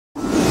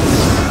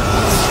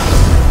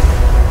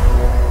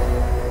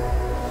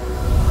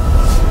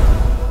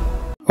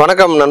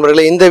வணக்கம்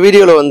நண்பர்களே. இந்த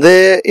வீடியோவில் வந்து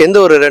எந்த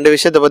ஒரு ரெண்டு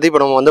விஷயத்தை பற்றி இப்போ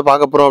நம்ம வந்து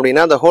பார்க்க போகிறோம்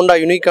அப்படின்னா, அந்த ஹோண்டா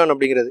யூனிகார்ன்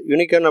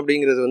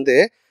அப்படிங்கிறது வந்து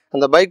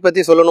அந்த பைக்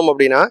பற்றி சொல்லணும்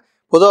அப்படின்னா,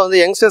 பொதுவாக வந்து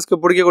யங்ஸ்டர்ஸ்க்கு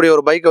பிடிக்கக்கூடிய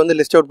ஒரு பைக்கை வந்து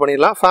லிஸ்ட் அவுட்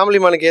பண்ணிடலாம். ஃபேமிலி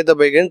மேனுக்கு ஏற்ற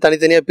பைக்குன்னு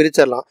தனித்தனியாக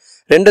பிரிச்சிடலாம்.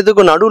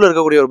 ரெண்டுத்துக்கும் நடுவில்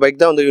இருக்கக்கூடிய ஒரு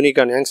பைக் தான் வந்து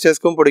யூனிகார்ன்.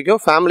 யங்ஸ்டர்ஸ்க்கும்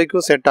பிடிக்கும்,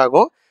 ஃபேமிலிக்கும் செட்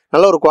ஆகும்,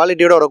 நல்ல ஒரு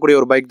குவாலிட்டியோட வரக்கூடிய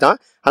ஒரு பைக் தான்.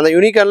 அந்த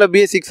யூனிகார்னில்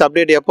BS6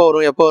 அப்டேட் எப்போ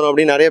வரும்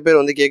அப்படின்னு நிறைய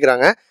பேர் வந்து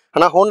கேட்குறாங்க.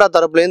 ஆனால் ஹோண்டா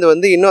தரப்புலேருந்து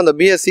வந்து இன்னும் அந்த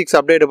BS6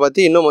 அப்டேட்டை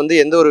பற்றி இன்னும் வந்து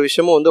எந்த ஒரு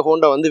விஷயமும் வந்து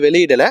ஹோண்டா வந்து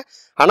வெளியிடலை.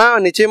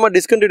 ஆனால் நிச்சயமாக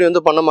டிஸ்கண்டினியூ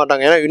வந்து பண்ண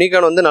மாட்டாங்க. ஏன்னா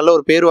யூனிகார்ன் வந்து நல்ல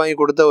ஒரு பேர் வாங்கி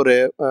கொடுத்த ஒரு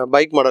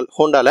பைக் மாடல்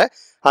ஹோண்டாவில்.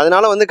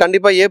 அதனால வந்து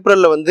கண்டிப்பாக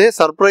ஏப்ரலில் வந்து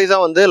சர்ப்ரைஸாக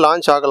வந்து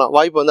லான்ச் ஆகலாம்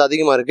வாய்ப்பு வந்து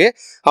அதிகமாக இருக்குது.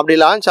 அப்படி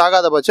லான்ச்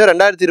ஆகாத பட்சம்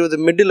 2020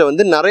 மிடில்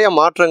வந்து நிறைய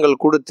மாற்றங்கள்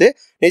கொடுத்து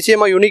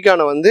நிச்சயமாக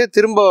யூனிகார்னை வந்து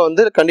திரும்ப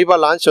வந்து கண்டிப்பாக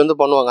லான்ச் வந்து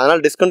பண்ணுவாங்க.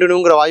 அதனால்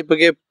டிஸ்கண்டினியூங்கிற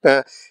வாய்ப்புக்கே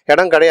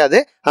இடம் கிடையாது.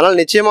 அதனால்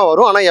நிச்சயமாக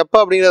வரும். ஆனால் எப்போ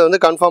அப்படிங்கிறத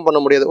வந்து கன்ஃபார்ம்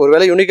பண்ண முடியாது.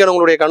 ஒருவேளை யூனிகார்ன்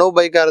உங்களுடைய கனவு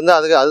பைக்காக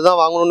இருந்தால் அதுதான்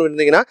வாங்கணும்னு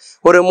இருந்தீங்கன்னா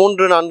ஒரு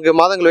 3-4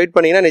 மாதங்கள் வெயிட்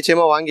பண்ணிங்கன்னா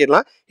நிச்சயமாக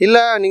வாங்கிடலாம்.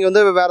 இல்லை நீங்கள்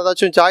வந்து வேறு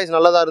ஏதாச்சும் சாய்ஸ்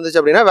நல்லதாக இருந்துச்சு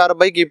அப்படின்னா வேறு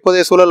பைக்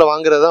இப்போதைய சூழலில்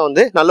வாங்குறது தான்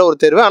வந்து நல்ல ஒரு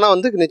தேர்வு. ஆனால்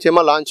வந்து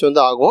நிச்சயமாக லான்ச்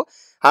வந்து ஆகும்.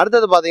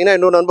 அடுத்தது பார்த்தீங்கன்னா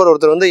இன்னொரு நண்பர்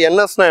ஒருத்தர் வந்து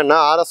NSனா என்ன,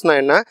 RSனா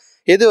என்ன,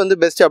 எது வந்து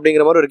பெஸ்ட்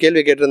அப்படிங்கிற மாதிரி ஒரு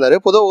கேள்வி கேட்டிருந்தாரு.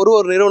 பொதுவாக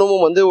ஒரு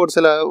நிறுவனமும் வந்து ஒரு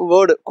சில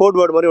கோட்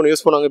வேர்டு மாதிரி ஒன்று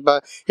யூஸ் பண்ணுவாங்க. இப்போ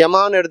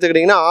யமான்னு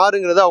எடுத்துக்கிட்டிங்கன்னா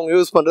ஆறுங்கிறது அவங்க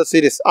யூஸ் பண்ணுற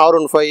சீரிஸ்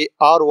R15,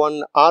 R1,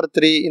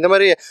 R3 இந்த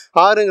மாதிரி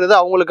ஆறுங்கிறது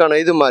அவங்களுக்கான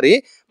இது மாதிரி.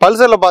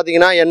 பல்சரில்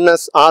பார்த்தீங்கன்னா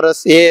NS,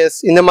 RS, AS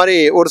இந்த மாதிரி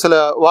ஒரு சில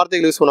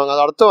வார்த்தைகள் யூஸ் பண்ணுவாங்க.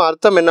 அது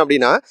அர்த்தம் என்ன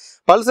அப்படின்னா,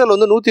 பல்சரில்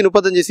வந்து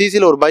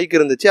 125cc ஒரு பைக்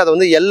இருந்துச்சு, அதை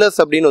வந்து LS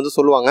அப்படின்னு வந்து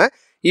சொல்லுவாங்க.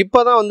 இப்போ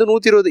தான் வந்து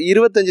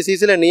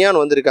 125cc நியான்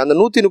வந்திருக்கு. அந்த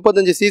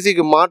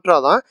 135cc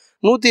மாற்றாதான்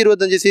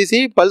 125cc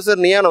பல்சர்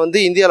நியானை வந்து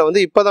இந்தியாவில்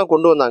வந்து இப்போ தான்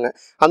கொண்டு வந்தாங்க.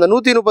 அந்த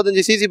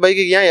 135cc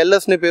பைக்குக்கு ஏன்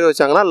LSன்னு பேர்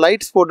வச்சாங்கன்னா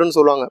லைட் ஸ்போர்ட்னு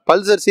சொல்லுவாங்க.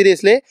 பல்சர்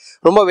சீரீஸ்லேயே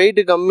ரொம்ப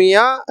வெயிட்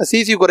கம்மியாக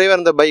சிசி குறைவாக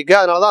இருந்த பைக்கு,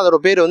 அதனால தான் அதோட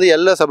பேர் வந்து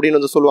LS அப்படின்னு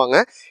வந்து சொல்லுவாங்க.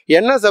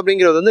 NS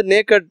அப்படிங்கிறது வந்து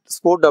நேக்கட்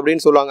ஸ்போர்ட்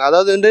அப்படின்னு சொல்லுவாங்க.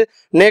 அதாவது வந்து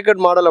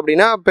நேக்கட் மாடல்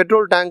அப்படின்னா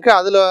பெட்ரோல் டேங்க்கு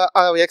அதில்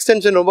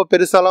எக்ஸ்டென்ஷன் ரொம்ப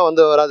பெருசாலாம்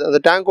வந்து வராது,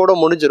 அந்த டேங்கோட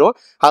முடிஞ்சிடும்.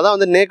 அதான்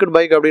வந்து நேக்கட்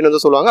பைக் அப்படின்னு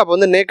வந்து சொல்லுவாங்க. அப்போ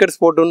வந்து நேக்கட்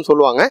ஸ்போர்ட்னு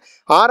சொல்லுவாங்க.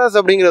 RS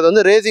அப்படிங்கிறது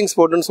வந்து ரேசிங்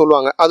ஸ்போர்ட்னு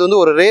சொல்லுவாங்க. அது வந்து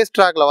ஒரு ரேஸ்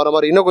ட்ராக்ல வர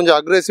மாதிரி இன்னும் கொஞ்சம்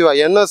அக்ரெசிவா,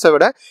 NS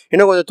விட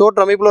இன்னும் கொஞ்சம்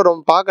தோற்ற அமைப்புல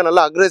ரொம்ப பார்க்க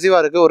நல்லா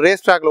அக்ரெசிவா இருக்கு, ஒரு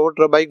ரேஸ் ட்ராக்ல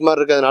ஓட்டுற பைக் மாதிரி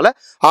இருக்கிறதுனால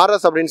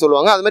RS அப்படின்னு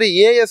சொல்லுவாங்க. அது மாதிரி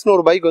ASன்னு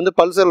ஒரு பைக் வந்து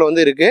பல்சர்ல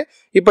வந்து இருக்கு,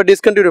 இப்போ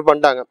டிஸ்கண்டினியூ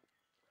பண்ணிட்டாங்க.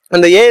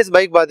 அந்த AS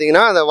பைக்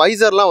பார்த்தீங்கன்னா அந்த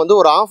வைசர்லாம் வந்து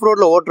ஒரு ஆஃப்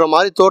ரோடில் ஓட்டுற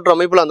மாதிரி தோற்ற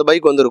அமைப்பில் அந்த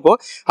பைக் வந்துருக்கும்.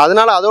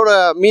 அதனால அதோட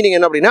மீனிங்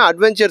என்ன அப்படின்னா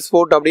அட்வென்ச்சர்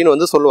ஸ்போர்ட் அப்படின்னு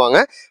வந்து சொல்லுவாங்க.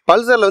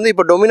 பல்சரில் வந்து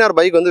இப்போ டொமினார்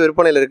பைக் வந்து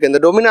விற்பனையில் இருக்குது.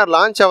 இந்த டொமினார்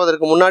லான்ச்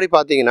ஆவதற்கு முன்னாடி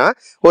பார்த்தீங்கன்னா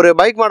ஒரு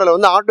பைக் மாடலை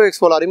வந்து ஆட்டோ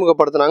எக்ஸ்போல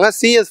அறிமுகப்படுத்தினாங்க.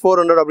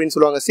 CS400 அப்படின்னு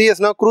சொல்லுவாங்க.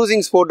 CSனா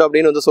க்ரூசிங் ஸ்போர்ட்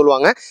அப்படின்னு வந்து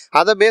சொல்லுவாங்க.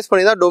 அதை பேஸ்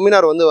பண்ணி தான்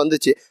டொமினார் வந்து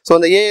வந்துச்சு. ஸோ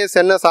அந்த AS,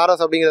 NS,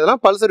 RS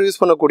அப்படிங்கிறதுலாம் பல்சர் யூஸ்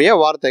பண்ணக்கூடிய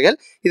வார்த்தைகள்.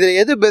 இதில்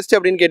எது பெஸ்ட்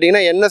அப்படின்னு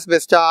கேட்டிங்கன்னா NS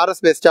பெஸ்ட்டா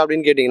RS பெஸ்ட்டா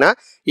அப்படின்னு கேட்டிங்கன்னா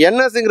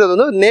NSங்கிறது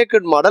வந்து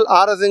நேக்கட் மாடல்,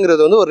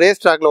 RSங்கிறது வந்து ஒரு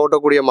ரேஸ் ட்ராக்ல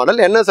ஓட்டக்கூடிய மாடல்.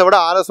 NS விட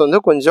RS வந்து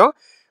கொஞ்சம்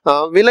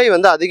விலை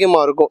வந்து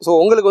அதிகமாக இருக்கும். ஸோ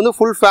உங்களுக்கு வந்து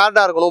ஃபுல்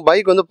ஃபேர்டாக இருக்கணும்,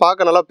 பைக் வந்து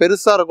பார்க்க நல்லா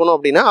பெருசாக இருக்கணும்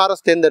அப்படின்னா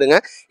RS தேர்ந்தெடுங்க.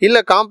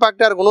 இல்லை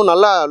காம்பேக்டாக இருக்கணும்,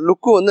 நல்லா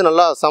லுக்கு வந்து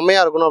நல்லா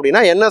செம்மையாக இருக்கணும்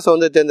அப்படின்னா NS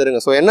வந்து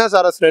தேர்ந்தெடுங்க. ஸோ NS,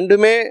 RS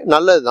ரெண்டுமே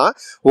நல்லது தான்.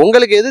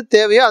 உங்களுக்கு எது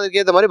தேவையோ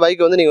அதுக்கேற்ற மாதிரி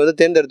பைக் வந்து நீங்கள் வந்து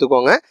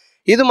தேர்ந்தெடுத்துக்கோங்க.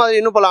 இது மாதிரி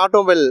இன்னும் பல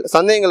ஆட்டோமொபைல்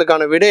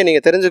சந்தேகங்களுக்கான விடையை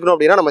நீங்கள் தெரிஞ்சுக்கணும்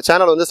அப்படின்னா நம்ம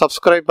சேனல் வந்து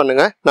சப்ஸ்கிரைப்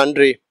பண்ணுங்கள்.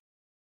 நன்றி.